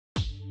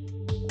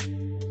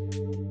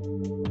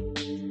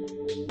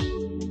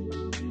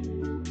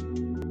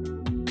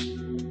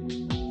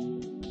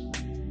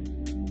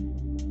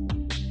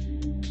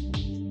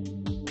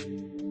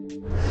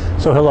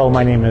So hello,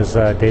 my name is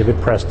David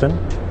Preston.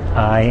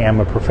 I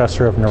am a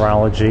professor of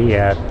neurology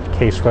at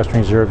Case Western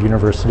Reserve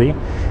University.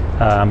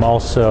 I'm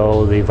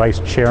also the vice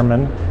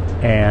chairman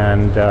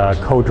and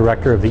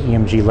co-director of the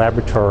EMG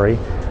laboratory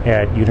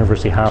at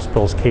University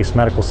Hospital's Case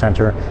Medical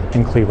Center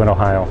in Cleveland,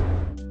 Ohio.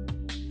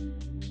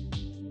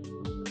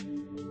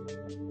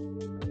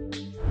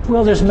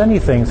 Well, there's many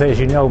things. As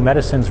you know,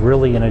 medicine's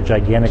really in a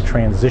gigantic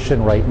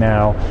transition right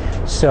now.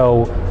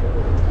 So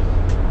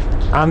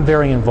I'm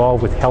very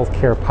involved with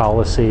healthcare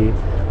policy.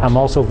 I'm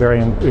also very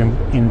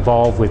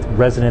involved with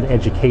resident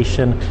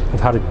education of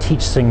how to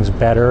teach things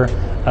better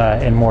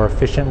and more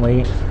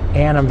efficiently.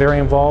 And I'm very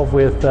involved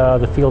with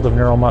the field of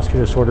neuromuscular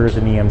disorders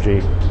and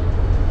EMG.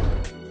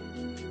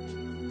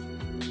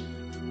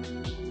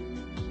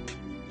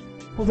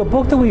 Well, the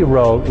book that we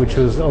wrote, which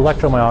was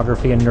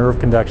Electromyography and Nerve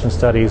Conduction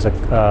Studies,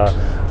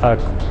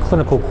 a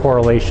clinical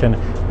correlation,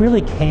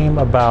 really came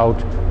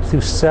about through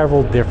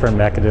several different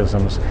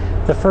mechanisms.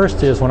 The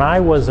first is, when I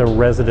was a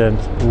resident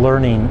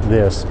learning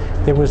this,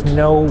 there was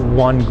no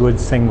one good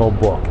single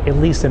book, at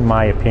least in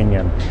my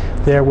opinion.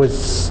 There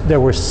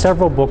were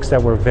several books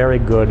that were very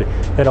good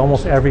that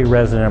almost every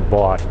resident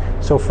bought.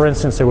 So for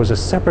instance, there was a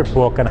separate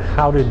book on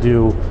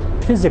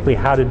physically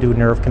how to do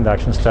nerve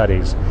conduction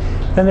studies.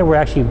 Then there were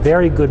actually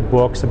very good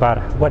books about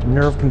what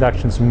nerve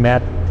conductions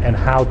meant and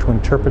how to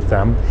interpret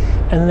them.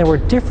 And then there were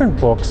different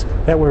books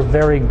that were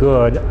very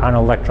good on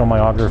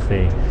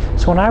electromyography.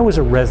 So when I was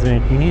a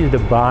resident, you needed to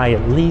buy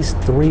at least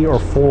 3 or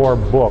 4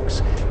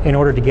 books in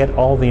order to get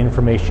all the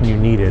information you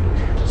needed.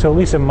 So at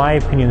least in my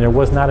opinion, there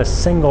was not a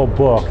single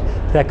book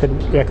that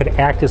could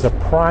act as a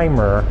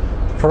primer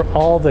for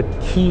all the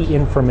key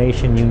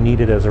information you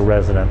needed as a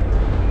resident.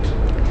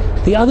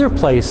 The other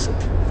place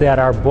that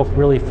our book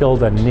really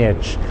filled a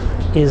niche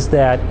is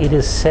that it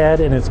is said,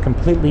 and it's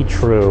completely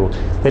true,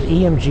 that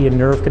EMG and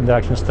nerve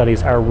conduction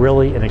studies are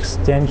really an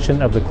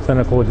extension of the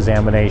clinical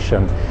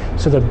examination.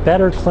 So the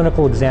better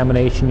clinical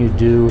examination you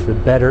do, the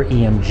better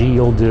EMG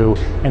you'll do,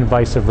 and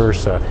vice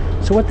versa.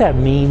 So what that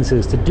means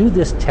is, to do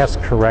this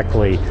test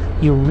correctly,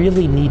 you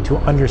really need to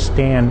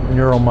understand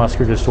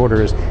neuromuscular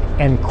disorders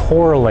and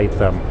correlate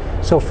them.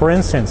 So for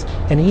instance,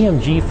 an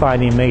EMG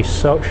finding may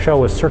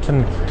show a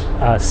certain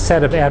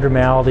set of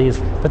abnormalities,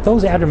 but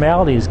those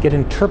abnormalities get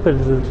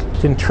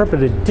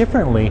interpreted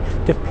differently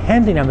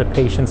depending on the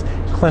patient's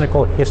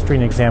clinical history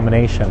and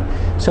examination.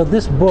 So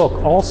this book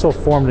also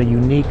formed a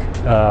unique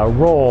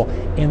role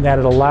in that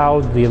it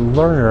allowed the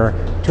learner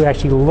to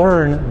actually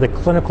learn the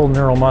clinical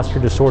neuromuscular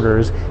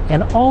disorders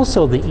and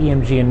also the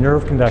EMG and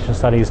nerve conduction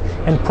studies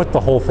and put the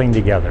whole thing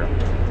together.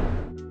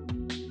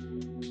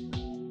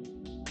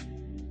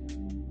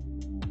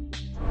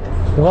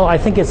 Well, I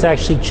think it's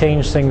actually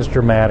changed things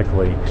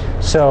dramatically.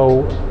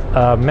 So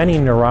many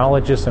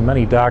neurologists and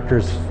many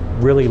doctors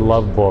really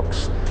love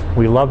books.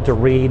 We love to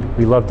read,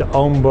 we love to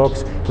own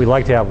books, we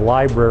like to have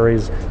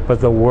libraries,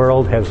 but the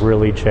world has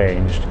really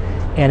changed.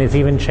 And it's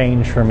even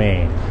changed for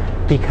me.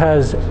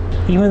 Because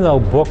even though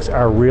books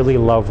are really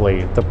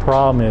lovely, the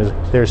problem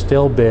is they're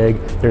still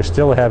big, they're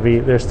still heavy,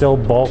 they're still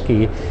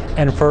bulky,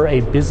 and for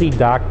a busy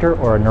doctor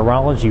or a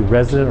neurology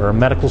resident or a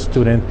medical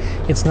student,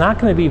 it's not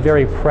going to be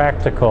very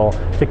practical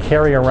to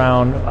carry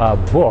around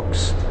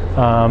books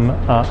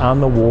on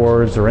the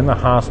wards or in the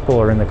hospital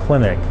or in the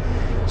clinic.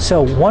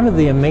 So one of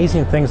the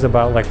amazing things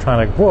about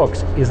electronic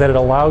books is that it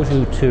allows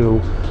you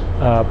to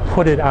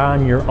put it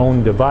on your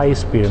own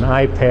device, be it an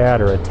iPad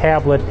or a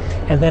tablet,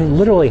 and then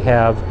literally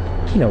have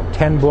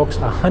 10 books,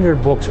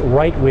 100 books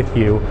right with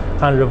you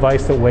on a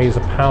device that weighs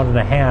 1.5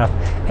 pounds,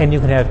 and you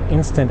can have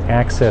instant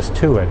access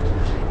to it.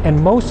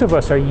 And most of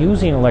us are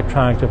using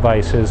electronic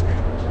devices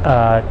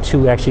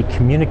to actually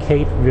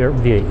communicate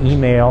via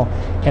email,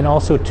 and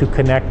also to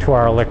connect to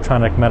our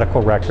electronic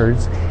medical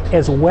records,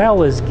 as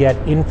well as get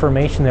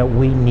information that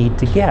we need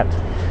to get.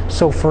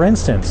 So for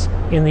instance,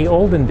 in the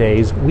olden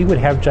days, we would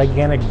have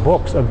gigantic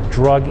books of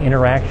drug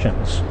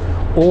interactions,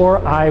 or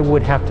I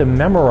would have to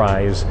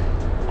memorize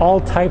all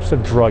types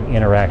of drug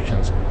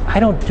interactions. I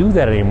don't do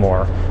that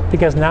anymore,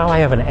 because now I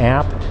have an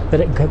app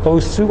that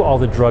goes through all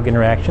the drug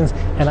interactions,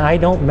 and I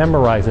don't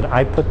memorize it.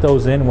 I put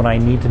those in when I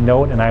need to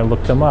know it, and I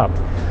look them up.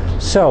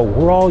 So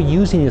we're all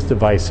using these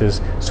devices,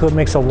 so it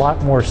makes a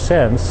lot more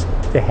sense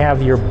to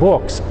have your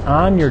books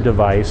on your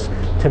device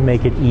to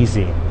make it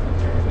easy.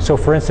 So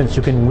for instance,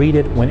 you can read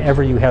it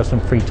whenever you have some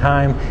free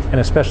time, and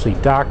especially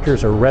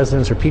doctors or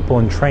residents or people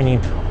in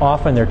training,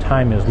 often their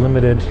time is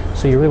limited,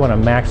 so you really want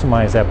to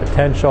maximize that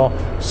potential.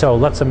 So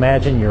let's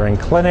imagine you're in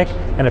clinic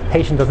and a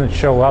patient doesn't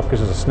show up because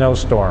there's a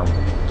snowstorm.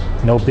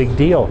 No big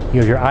deal. You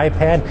have your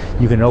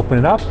iPad, you can open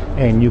it up,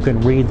 and you can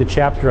read the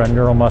chapter on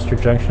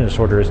neuromuscular junction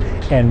disorders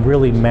and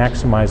really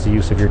maximize the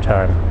use of your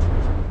time.